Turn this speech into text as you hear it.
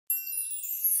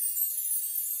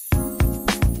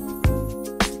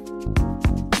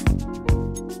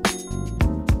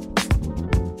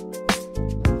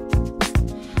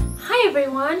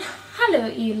everyone, hello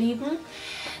ihr Lieben.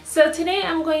 So today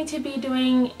I'm going to be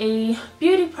doing a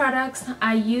beauty products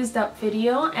I used up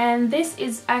video, and this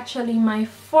is actually my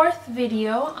fourth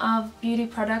video of beauty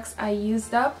products I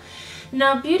used up.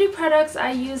 Now beauty products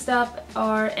I used up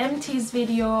or MT's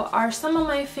video are some of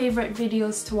my favorite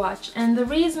videos to watch, and the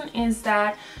reason is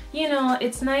that, you know,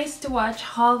 it's nice to watch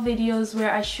haul videos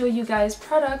where I show you guys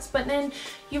products, but then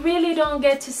you really don't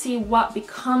get to see what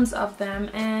becomes of them.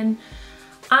 And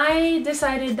I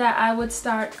decided that I would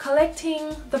start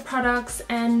collecting the products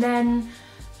and then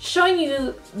showing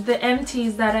you the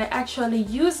empties that I actually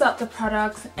use up the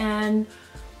products and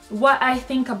what I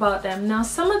think about them. Now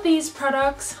some of these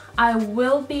products I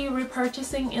will be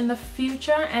repurchasing in the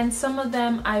future and some of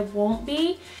them I won't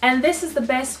be, and this is the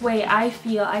best way I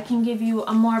feel I can give you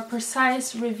a more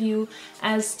precise review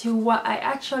as to what I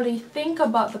actually think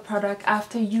about the product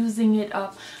after using it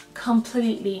up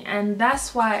completely, and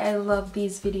that's why I love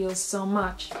these videos so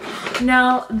much.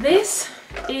 Now this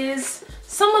is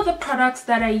some of the products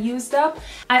that I used up.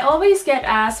 I always get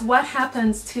asked what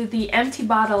happens to the empty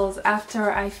bottles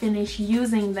after I finish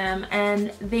using them,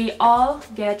 and they all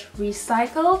get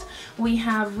recycled. We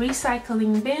have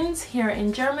recycling bins here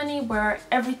in Germany where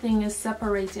everything is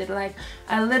separated. Like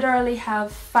I literally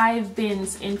have 5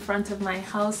 bins in front of my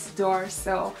house door,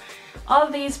 so all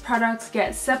these products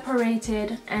get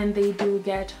separated and they do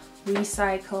get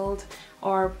recycled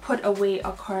or put away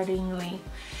accordingly.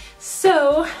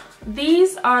 So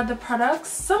these are the products,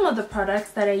 some of the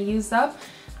products that I use up.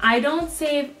 I don't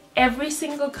save every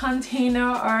single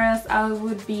container or else I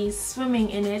would be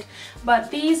swimming in it, but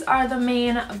these are the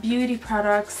main beauty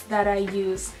products that I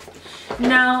use.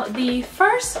 Now the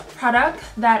first product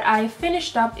that I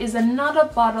finished up is another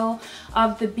bottle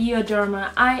of the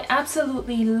Bioderma. I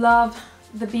absolutely love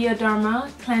the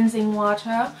Bioderma cleansing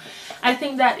water. I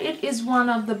think that it is one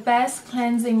of the best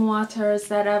cleansing waters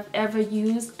that I've ever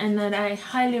used and that I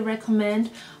highly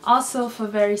recommend, also for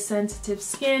very sensitive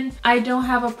skin. I don't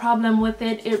have a problem with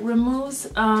it. It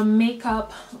removes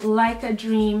makeup like a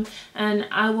dream, and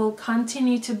I will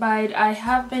continue to buy it. I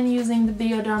have been using the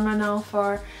Bioderma now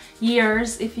for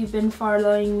years, if you've been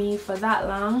following me for that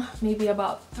long, maybe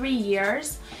about 3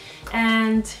 years.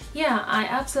 And yeah, I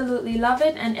absolutely love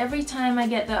it, and every time I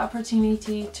get the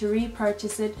opportunity to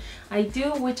repurchase it, I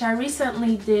do, which I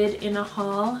recently did in a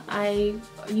haul. I,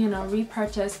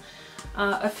 repurchased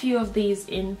a few of these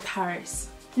in Paris.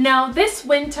 Now this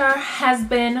winter has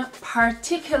been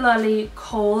particularly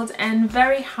cold and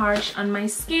very harsh on my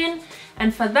skin,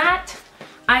 and for that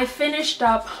I finished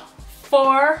up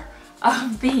 4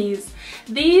 of these.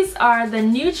 These are the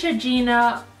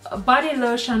Neutrogena body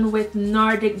lotion with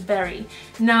Nordic berry.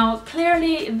 Now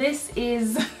clearly this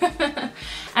is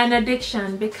an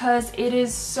addiction because it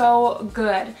is so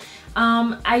good.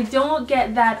 I don't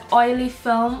get that oily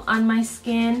film on my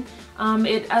skin.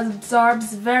 It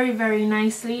absorbs very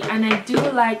nicely, and I do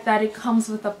like that it comes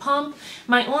with a pump.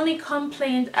 My only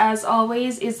complaint, as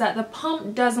always, is that the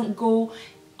pump doesn't go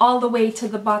all the way to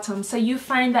the bottom, so you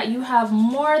find that you have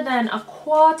more than a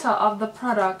quarter of the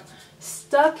product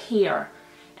stuck here,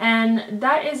 and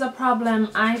that is a problem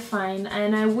I find,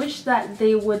 and I wish that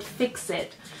they would fix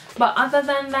it. But other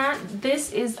than that,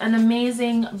 this is an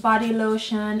amazing body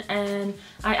lotion, and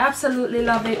I absolutely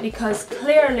love it because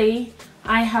clearly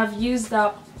I have used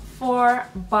up 4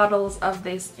 bottles of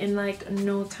this in like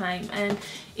no time, and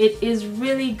it is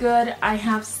really good. I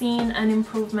have seen an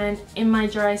improvement in my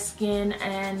dry skin,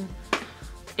 and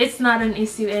it's not an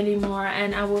issue anymore,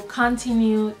 and I will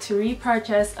continue to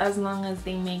repurchase as long as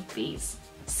they make these.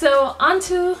 So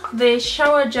onto the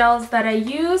shower gels that I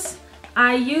use.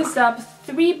 I used up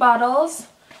 3 bottles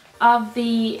of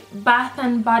the Bath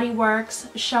 & Body Works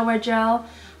shower gel.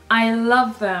 I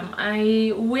love them.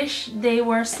 I wish they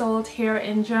were sold here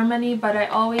in Germany, but I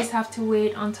always have to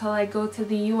wait until I go to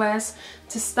the US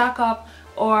to stock up,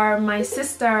 or my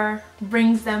sister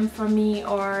brings them for me,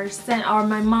 or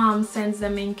my mom sends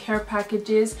them in care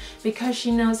packages because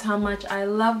she knows how much I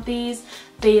love these.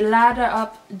 They ladder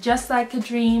up just like a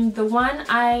dream. The one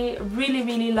I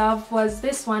really love was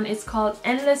this one. It's called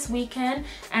Endless Weekend,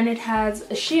 and it has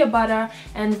shea butter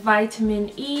and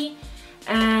vitamin E.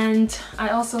 And I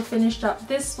also finished up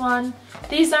this one.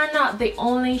 These are not the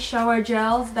only shower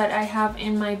gels that I have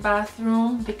in my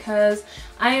bathroom because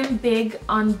I am big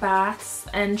on baths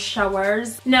and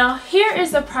showers. Now here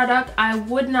is a product I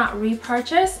would not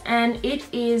repurchase, and it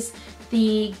is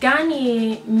the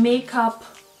Garnier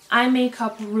eye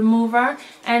makeup remover,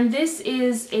 and this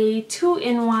is a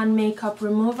 2-in-1 makeup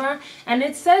remover, and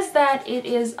it says that it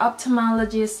is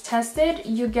ophthalmologist tested.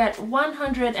 You get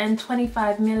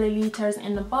 125 milliliters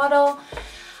in the bottle.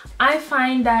 I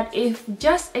find that if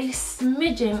just a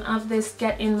smidgen of this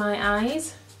get in my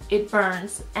eyes, it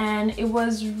burns, and it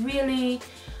was really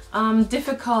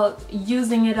difficult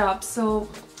using it up. So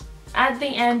at the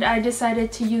end I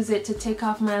decided to use it to take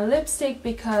off my lipstick,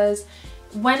 because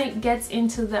when it gets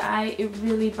into the eye it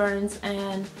really burns,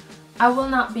 and I will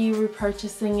not be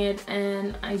repurchasing it,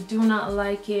 and I do not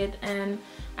like it, and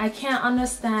I can't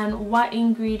understand what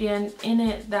ingredient in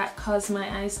it that caused my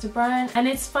eyes to burn. And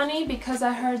it's funny because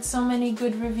I heard so many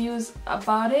good reviews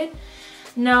about it.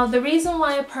 Now the reason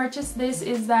why I purchased this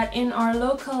is that in our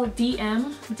local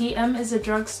DM is a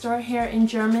drugstore here in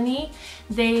Germany,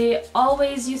 they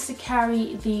always used to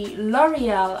carry the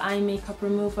L'Oreal eye makeup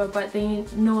remover, but they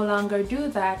no longer do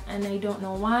that, and I don't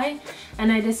know why.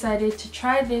 And I decided to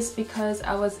try this because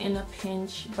I was in a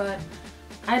pinch, but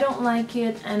I don't like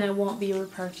it and I won't be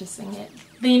repurchasing it.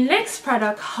 The next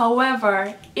product,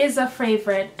 however, is a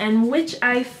favorite, and which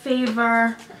I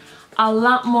favor a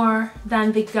lot more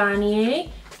than the Garnier,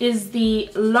 is the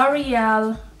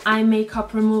L'Oreal eye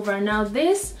makeup remover. Now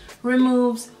this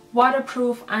removes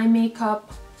waterproof eye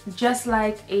makeup just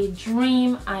like a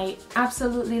dream. I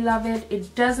absolutely love it.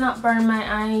 It does not burn my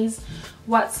eyes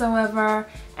whatsoever,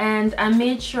 and I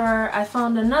made sure I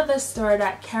found another store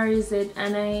that carries it,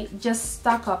 and I just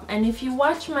stock up. And if you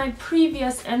watch my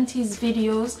previous empties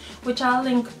videos, which I'll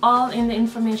link all in the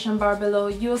information bar below,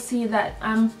 you'll see that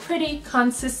I'm pretty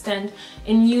consistent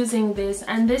in using this,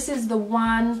 and this is the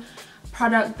one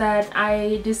product that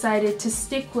I decided to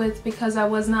stick with, because I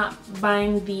was not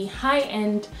buying the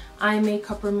high-end eye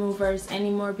makeup removers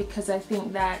anymore, because I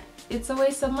think that it's a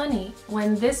waste of money.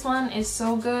 When this one is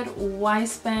so good, why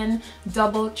spend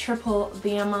double, triple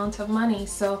the amount of money?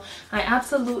 So I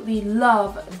absolutely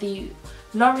love the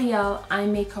L'Oreal eye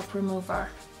makeup remover.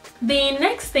 The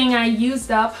next thing I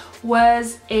used up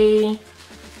was a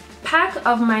pack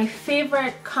of my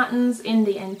favorite cottons in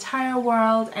the entire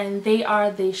world, and they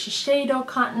are the Shiseido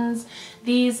cottons.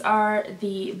 These are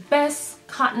the best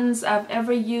cottons I've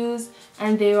ever used,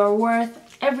 and they are worth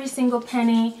every single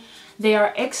penny. They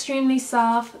are extremely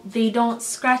soft, they don't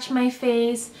scratch my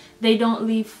face, they don't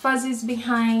leave fuzzies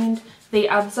behind, they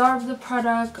absorb the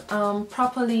product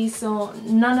properly, so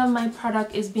none of my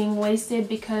product is being wasted,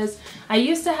 because I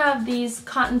used to have these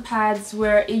cotton pads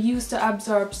where it used to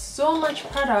absorb so much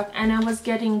product and I was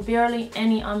getting barely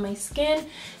any on my skin,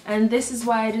 and this is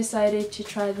why I decided to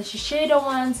try the Shiseido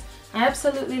ones. I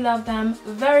absolutely love them,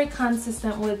 very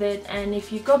consistent with it, and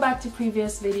if you go back to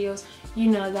previous videos,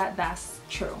 you know that that's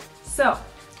true. So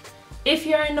if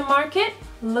you're in the market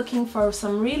looking for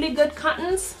some really good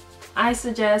cottons, I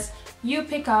suggest you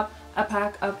pick up a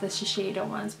pack of the Shiseido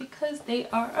ones, because they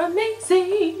are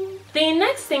amazing. The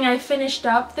next thing I finished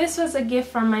up, this was a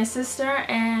gift from my sister,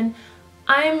 and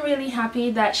I'm really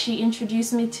happy that she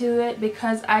introduced me to it,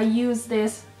 because I use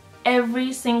this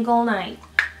every single night,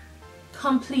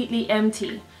 completely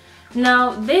empty.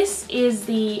 Now this is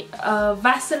the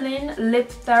Vaseline Lip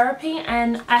Therapy,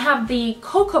 and I have the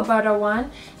cocoa butter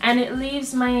one, and it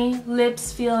leaves my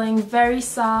lips feeling very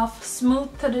soft, smooth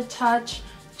to the touch,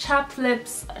 chapped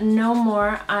lips no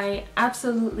more. I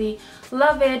absolutely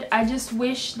love it. I just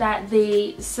wish that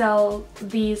they sell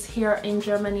these here in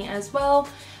Germany as well.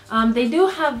 They do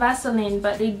have Vaseline,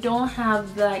 but they don't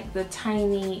have like the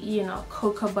tiny, you know,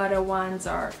 cocoa butter ones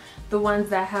or the ones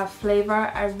that have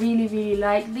flavor. I really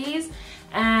like these,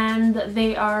 and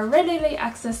they are readily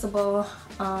accessible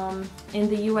in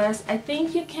the US. I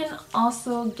think you can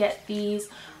also get these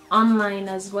online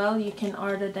as well. You can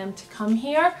order them to come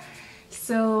here.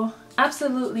 So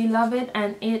absolutely love it,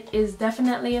 and it is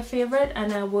definitely a favorite,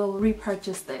 and I will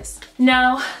repurchase this.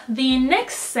 Now the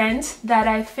next scent that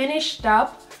I finished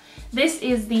up, this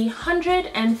is the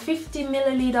 150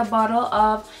 milliliter bottle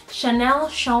of Chanel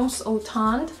Chance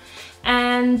Autant,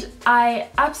 and I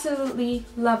absolutely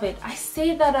love it. I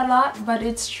say that a lot, but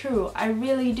it's true. I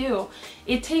really do.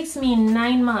 It takes me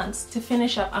 9 months to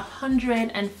finish up a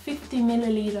 150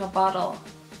 milliliter bottle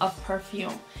of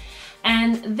perfume.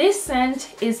 And this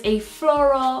scent is a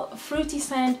floral, fruity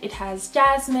scent. It has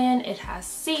jasmine, it has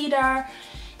cedar.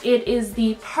 It is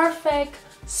the perfect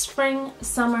spring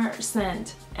summer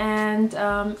scent, and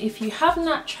if you have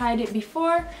not tried it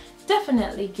before,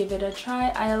 definitely give it a try.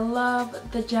 I love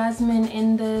the jasmine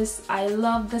in this. I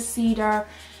love the cedar.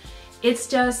 It's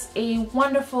just a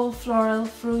wonderful floral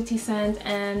fruity scent,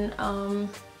 and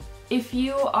if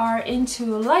you are into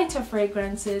lighter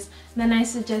fragrances, then I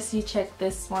suggest you check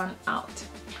this one out.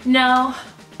 Now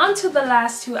onto the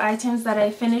last two items that I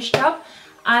finished up.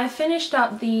 I finished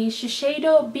up the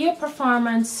Shiseido Bio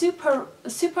Performance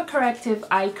Super Corrective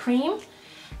Eye Cream,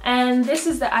 And this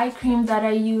is the eye cream that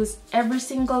I use every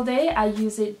single day. I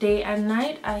use it day and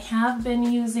night. I have been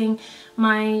using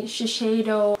my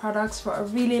Shiseido products for a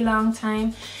really long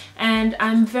time and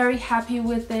I'm very happy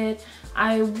with it.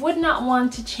 I would not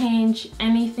want to change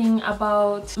anything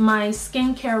about my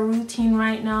skincare routine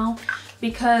right now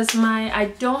because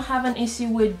I don't have an issue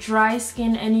with dry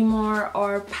skin anymore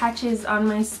or patches on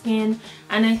my skin,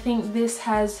 and I think this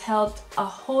has helped a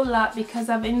whole lot because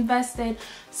I've invested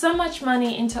so much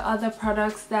money into other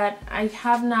products that I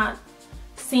have not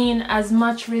seen as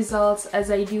much results as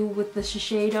I do with the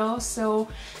Shiseido. So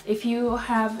if you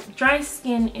have dry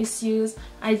skin issues,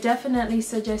 I definitely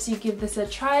suggest you give this a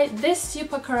try. This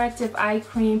super corrective eye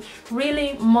cream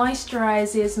really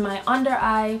moisturizes my under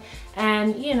eye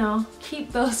and, you know,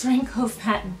 keep those wrinkles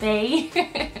at bay.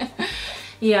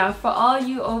 Yeah, for all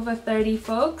you over 30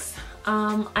 folks,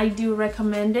 I do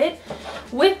recommend it.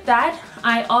 With that,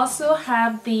 I also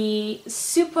have the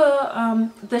Shiseido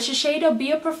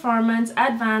Bio Performance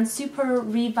Advanced Super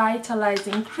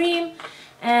Revitalizing Cream,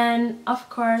 and of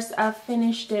course I've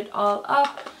finished it all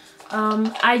up.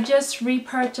 I just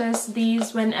repurchase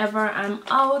these whenever I'm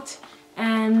out,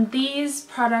 and these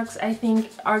products I think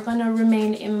are gonna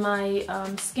remain in my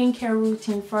skincare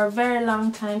routine for a very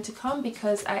long time to come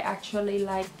because I actually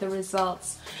like the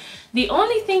results. The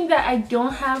only thing that I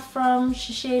don't have from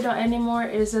Shiseido anymore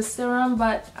is a serum,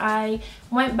 but I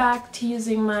went back to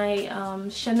using my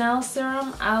Chanel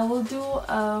serum. I will do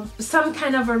some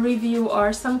kind of a review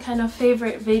or some kind of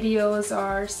favorite videos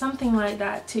or something like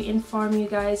that to inform you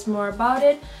guys more about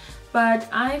it. But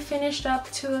I finished up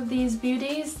 2 of these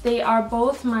beauties. They are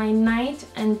both my night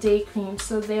and day cream,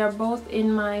 so they are both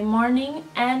in my morning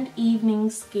and evening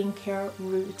skincare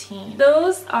routine.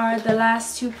 Those are the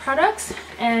last 2 products,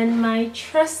 and my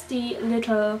trusty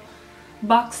little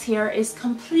box here is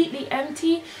completely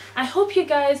empty. I hope you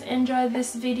guys enjoyed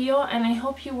this video, and I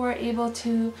hope you were able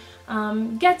to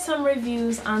get some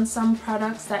reviews on some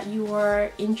products that you were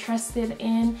interested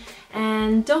in.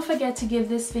 And don't forget to give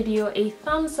this video a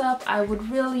thumbs up. I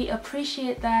would really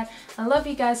appreciate that. I love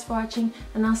you guys for watching,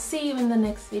 and I'll see you in the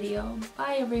next video.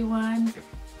 Bye everyone.